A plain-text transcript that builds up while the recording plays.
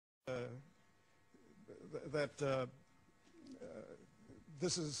that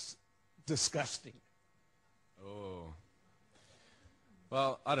this is disgusting. Oh.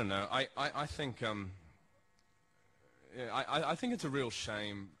 Well, I don't know. I think yeah, I think it's a real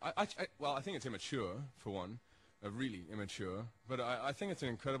shame. Well, I think it's immature, for one, really immature. But I think it's an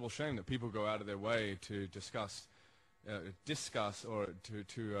incredible shame that people go out of their way to discuss or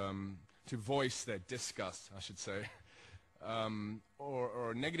to voice their disgust, I should say,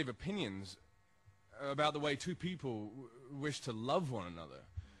 or negative opinions about the way two people wish to love one another.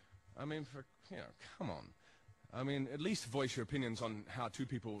 I mean, come on. I mean, at least voice your opinions on how two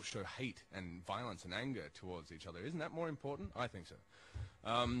people show hate and violence and anger towards each other. Isn't that more important? I think so.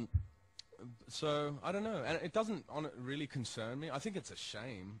 So I don't know, and it doesn't really concern me. I think it's a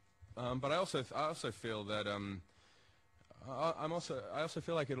shame, but I also feel that I also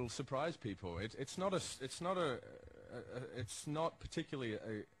feel like it'll surprise people. It's not particularly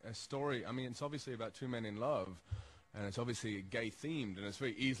a story. I mean, it's obviously about two men in love, and it's obviously gay themed, and it's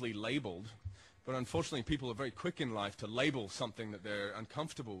very easily labeled. But unfortunately, people are very quick in life to label something that they're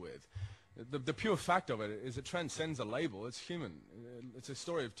uncomfortable with. The pure fact of it is it transcends a label. It's human. It's a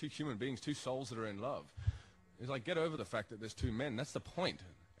story of two human beings, two souls that are in love. It's like, get over the fact that there's two men. That's the point.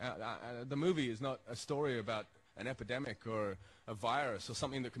 The movie is not a story about an epidemic or a virus or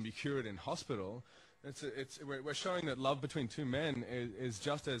something that can be cured in hospital. We're showing that love between two men is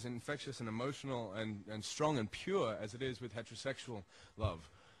just as infectious and emotional and strong and pure as it is with heterosexual love.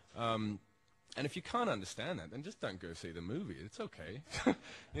 And if you can't understand that, then just don't go see the movie. It's okay.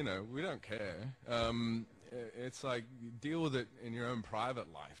 You know, we don't care. It's like, deal with it in your own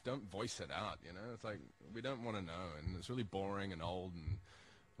private life. Don't voice it out, you know. It's like, we don't want to know, and it's really boring and old and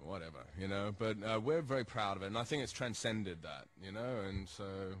whatever, you know. But we're very proud of it, and I think it's transcended that, you know, and so,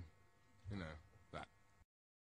 you know.